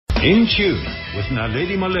In Tune with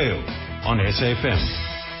Naledi Maleo on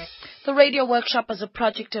SAFM. The radio workshop is a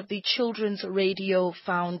project of the Children's Radio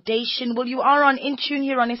Foundation. Well, you are on In Tune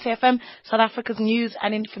here on SAFM, South Africa's news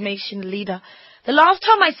and information leader. The last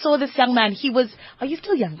time I saw this young man, he was... Are you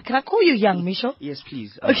still young? Can I call you young, Misho? Yes,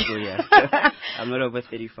 please. I'm still young. I'm not over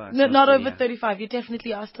 35. No, not over 35. You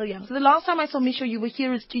definitely are still young. So the last time I saw Misho, you were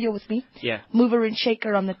here in studio with me. Yeah. Mover and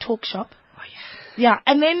shaker on the talk shop. Oh, yeah. Yeah,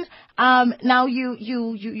 and then now you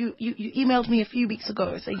emailed me a few weeks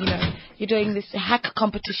ago saying, you're doing this hack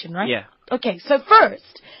competition, right? Yeah. Okay, so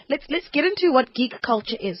first, let's get into what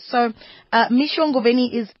Geekulcha is. So, Mixo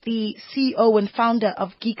Ngoveni is the CEO and founder of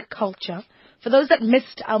Geekulcha. For those that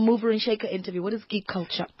missed our mover and shaker interview, what is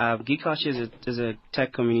Geekulcha? Geekulcha is a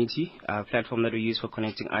tech community platform that we use for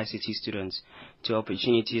connecting ICT students to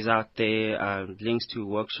opportunities out there, links to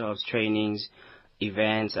workshops, trainings,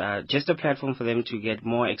 events, just a platform for them to get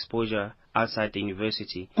more exposure outside the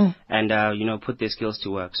university and, put their skills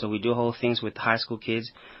to work. So we do whole things with high school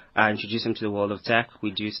kids, introduce them to the world of tech.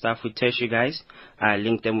 We do stuff with tertiary guys,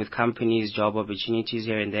 link them with companies, job opportunities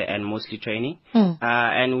here and there, and mostly training.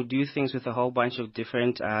 And we do things with a whole bunch of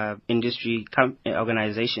different industry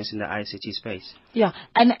organizations in the ICT space. Yeah,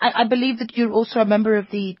 and I believe that you're also a member of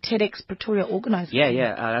the TEDx Pretoria organization.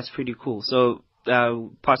 Yeah, that's pretty cool. So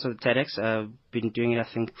parts of the TEDx, been doing it, I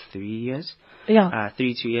think, 3 years. Yeah. 2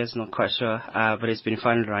 years, not quite sure. But it's been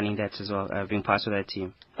fun running that as well, being part of that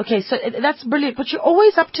team. Okay, so that's brilliant. But you're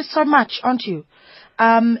always up to so much, aren't you?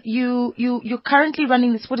 You're currently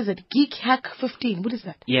running this, what is it, Geek Hack 15, what is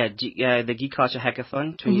that? Yeah, the Geekulcha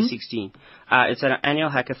Hackathon 2016. It's an annual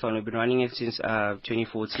hackathon. We've been running it since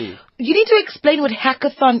 2014. You need to explain what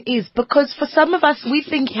hackathon is, because for some of us, we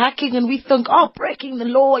think hacking and we think, breaking the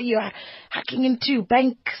law, you're hacking into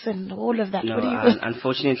banks and all of that. No, what do you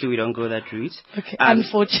unfortunately, we don't go that route. Okay,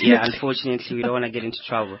 unfortunately. Yeah, unfortunately, we don't want to get into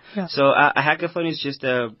trouble. Yeah. So a hackathon is just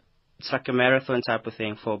it's like a marathon type of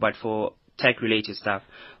thing but for tech-related stuff.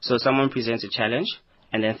 So someone presents a challenge,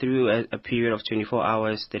 and then through a period of 24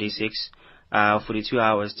 hours, 36, 42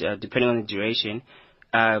 hours, depending on the duration,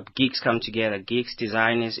 geeks come together. Geeks,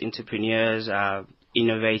 designers, entrepreneurs,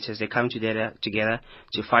 innovators, they come together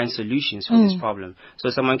to find solutions for this problem. So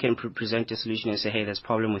someone can present a solution and say, hey, there's a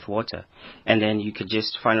problem with water. And then you could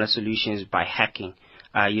just find the solutions by hacking.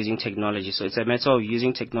 Using technology. So it's a matter of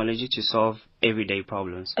using technology to solve everyday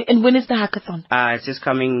problems. And when is the hackathon? It's this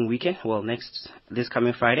coming weekend. Well, this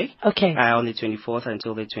coming Friday. Okay. On the 24th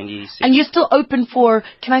until the 26th. And you're still open for,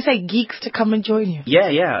 can I say, geeks to come and join you?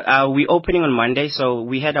 Yeah. We're opening on Monday. So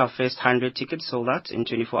we had our first 100 tickets sold out in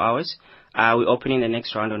 24 hours. We're opening the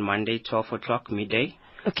next round on Monday, 12 o'clock, midday.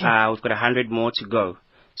 Okay. We've got 100 more to go.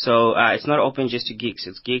 So it's not open just to geeks.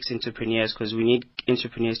 It's geeks, entrepreneurs, because we need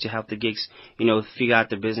entrepreneurs to help the geeks, figure out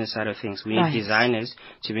the business side of things. We need designers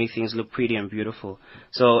to make things look pretty and beautiful.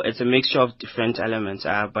 So it's a mixture of different elements,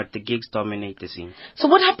 but the geeks dominate the scene. So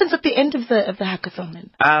what happens at the end of the hackathon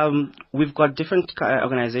then? We've got different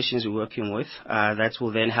organizations we're working with that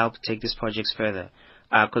will then help take these projects further.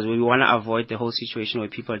 Because we want to avoid the whole situation where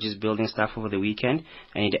people are just building stuff over the weekend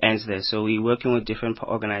and it ends there. So we're working with different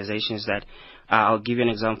organizations that, I'll give you an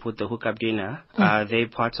example with the Hookup Dinner. They're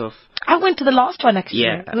part of... I went to the last one actually.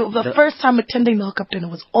 Yeah. The first time attending the Hookup Dinner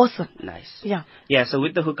was awesome. Nice. Yeah. Yeah, so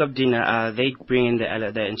with the Hookup Dinner, they bring in the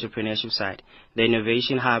entrepreneurship side. The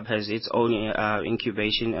Innovation Hub has its own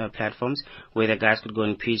incubation platforms where the guys could go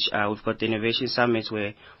and pitch. We've got the Innovation Summit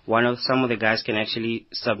where some of the guys can actually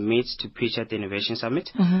submit to pitch at the Innovation Summit.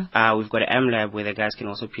 We've got an MLab where the guys can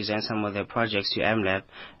also present some of their projects to MLab,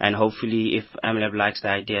 and hopefully if MLab likes the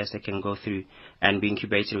ideas, they can go through and be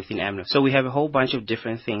incubated within MLab. So we have a whole bunch of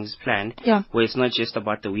different things planned where it's not just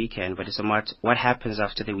about the weekend, but it's about what happens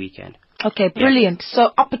after the weekend. Okay, brilliant. Yeah.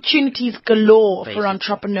 So opportunities galore for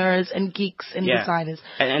entrepreneurs and geeks and designers.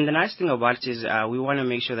 And the nice thing about it is we want to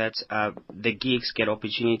make sure that the geeks get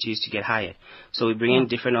opportunities to get hired. So we bring in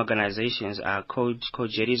different organizations. Code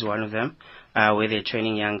Jetty is one of them, where they're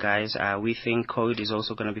training young guys. We think Code is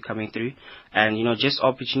also going to be coming through. And, just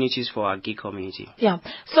opportunities for our geek community. Yeah.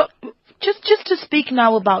 So just to speak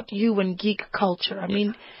now about you and Geekulcha, I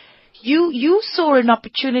mean, you saw an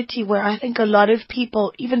opportunity where I think a lot of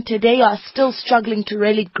people, even today, are still struggling to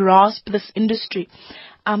really grasp this industry.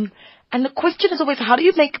 And the question is always, how do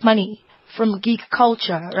you make money from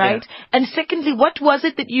Geekulcha, right? Yeah. And secondly, what was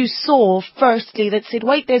it that you saw, firstly, that said,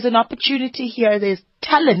 wait, there's an opportunity here, there's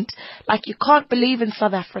talent, like you can't believe in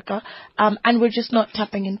South Africa, and we're just not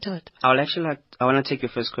tapping into it? I want to take your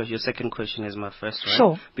first question. Your second question is my first, right?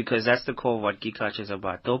 Sure. Because that's the core of what Geekulcha is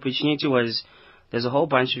about. The opportunity was there's a whole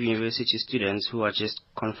bunch of university students who are just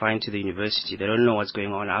confined to the university. They don't know what's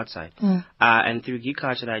going on outside. And through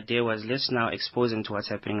Geekulcha, the idea was, let's now expose them to what's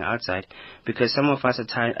happening outside, because some of us are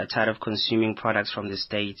tired of consuming products from the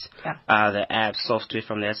States, the apps, software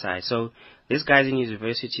from their side. So these guys in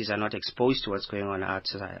universities are not exposed to what's going on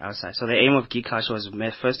outside. So the aim of Geekulcha was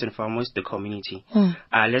first and foremost the community.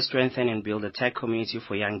 Let's strengthen and build a tech community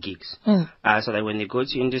for young geeks, so that when they go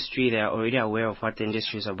to industry, they are already aware of what the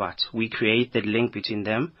industry is about. We create the link between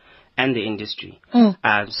them and the industry.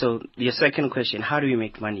 So your second question, how do we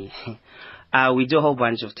make money? We do a whole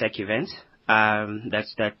bunch of tech events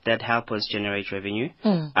that help us generate revenue.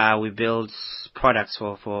 We build products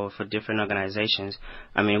for different organizations.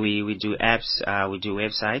 I mean, we do apps, we do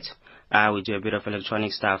websites, we do a bit of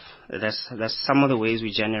electronic stuff. That's some of the ways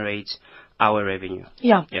we generate our revenue.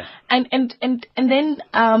 Yeah. And then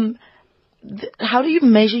how do you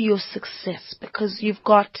measure your success? Because you've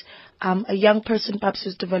got a young person perhaps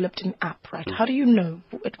who's developed an app, right? How do you know?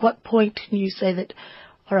 At what point can you say that,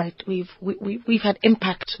 all right, we've had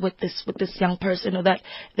impact with this young person, or that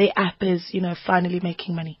the app is, finally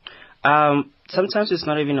making money? Sometimes it's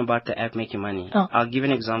not even about the app making money. I'll give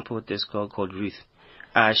an example with this girl called Ruth.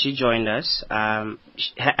 She joined us. Her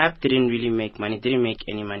app didn't really make money, didn't make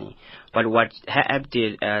any money. But what her app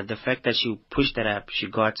did, the fact that she pushed that app, she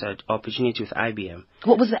got an opportunity with IBM.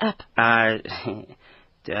 What was the app?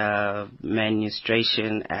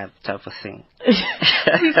 Menstruation app type of thing.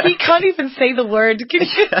 You can't even say the word.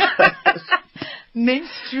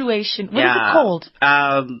 Menstruation. What is it called?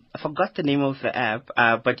 I forgot the name of the app,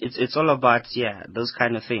 but it's all about, those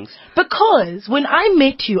kind of things. Because when I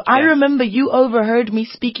met you, I remember you overheard me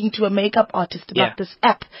speaking to a makeup artist about this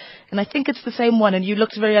app. And I think it's the same one, and you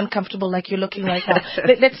looked very uncomfortable like you're looking right now.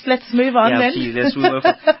 Let's move on then. Please, let's move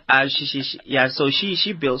on. So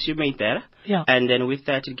she made that. And then with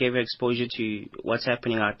that, it gave her exposure to what's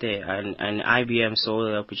happening out there. And IBM saw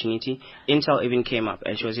the opportunity. Intel even came up,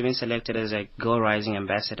 and she was even selected as a Girl Rising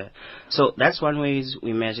ambassador. So that's one way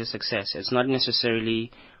we measure success. It's not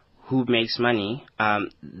necessarily who makes money.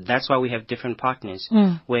 That's why we have different partners,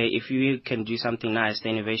 where if you can do something nice, the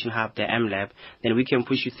Innovation Hub, the M-Lab, then we can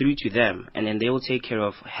push you through to them, and then they will take care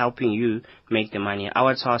of helping you make the money.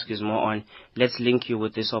 Our task is more on, let's link you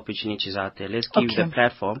with these opportunities out there. Let's give you the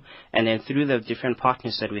platform, and then through the different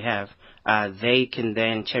partners that we have, they can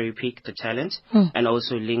then cherry pick the talent and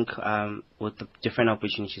also link with the different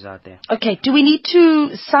opportunities out there. Okay, do we need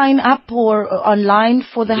to sign up or online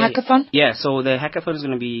for the hackathon? Yeah, so the hackathon is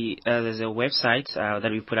going to be, there's a website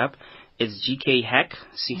that we put up. It's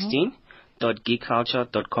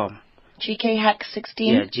gkhack16.geekulcha.com. gkhack16?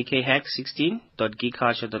 Yeah,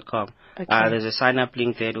 gkhack16.geekulcha.com. There's a sign-up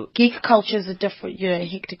link there. Geekulcha is a different,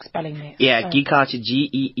 hectic spelling there. Yeah, Geekulcha,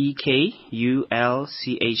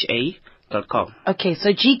 GEEKULCHA.com. Okay,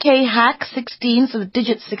 so gkhack16, so the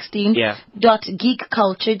digit 16, dot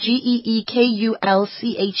geekulcha,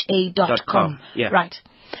 GEEKULCHA.com. Yeah. Right.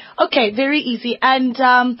 Okay, very easy. And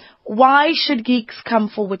why should geeks come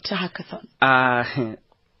forward to hackathon? And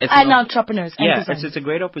entrepreneurs. And it's a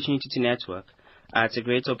great opportunity to network. It's a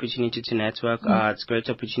great opportunity to network. It's a great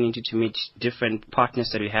opportunity to meet different partners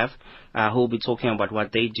that we have who will be talking about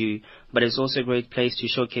what they do. But it's also a great place to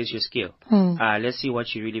showcase your skill. Let's see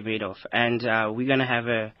what you're really made of. And we're going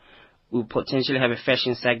to we'll potentially have a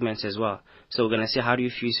fashion segment as well. So we're going to see how do you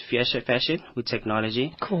fuse fashion with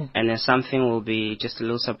technology. Cool. And then something will be just a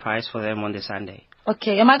little surprise for them on the Sunday.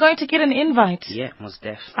 Okay, am I going to get an invite? Yeah, most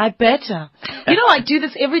def. I better. I do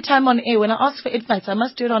this every time on air. When I ask for invites, I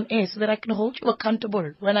must do it on air so that I can hold you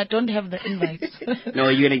accountable when I don't have the invites. No,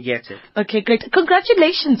 you're going to get it. Okay, great.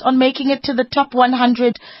 Congratulations on making it to the top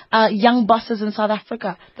 100 young bosses in South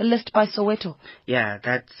Africa, the list by Soweto. Yeah,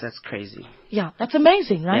 that's crazy. Yeah, that's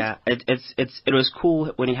amazing, right? Yeah, it was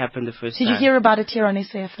cool when it happened the first time. Did you hear about it here on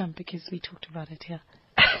SAFM? Because we talked about it here.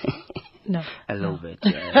 No. A little bit,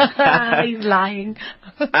 yeah. He's lying.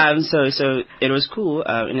 So it was cool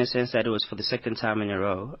in a sense that it was for the second time in a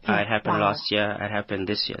row. It happened last year. It happened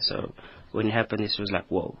this year. So when it happened, this was like,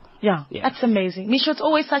 whoa. Yeah, that's amazing. Mixo, it's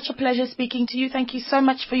always such a pleasure speaking to you. Thank you so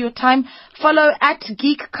much for your time. Follow at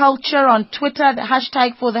Geekulcha on Twitter. The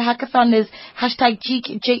hashtag for the hackathon is hashtag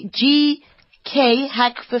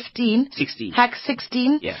GKHack15. 16.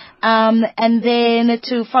 Hack16. Yeah. And then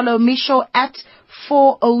to follow Mixo at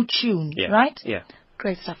 40tune, right? Yeah.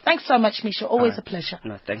 Great stuff. Thanks so much, Mixo. Always a pleasure.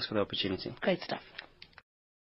 No, thanks for the opportunity. Great stuff.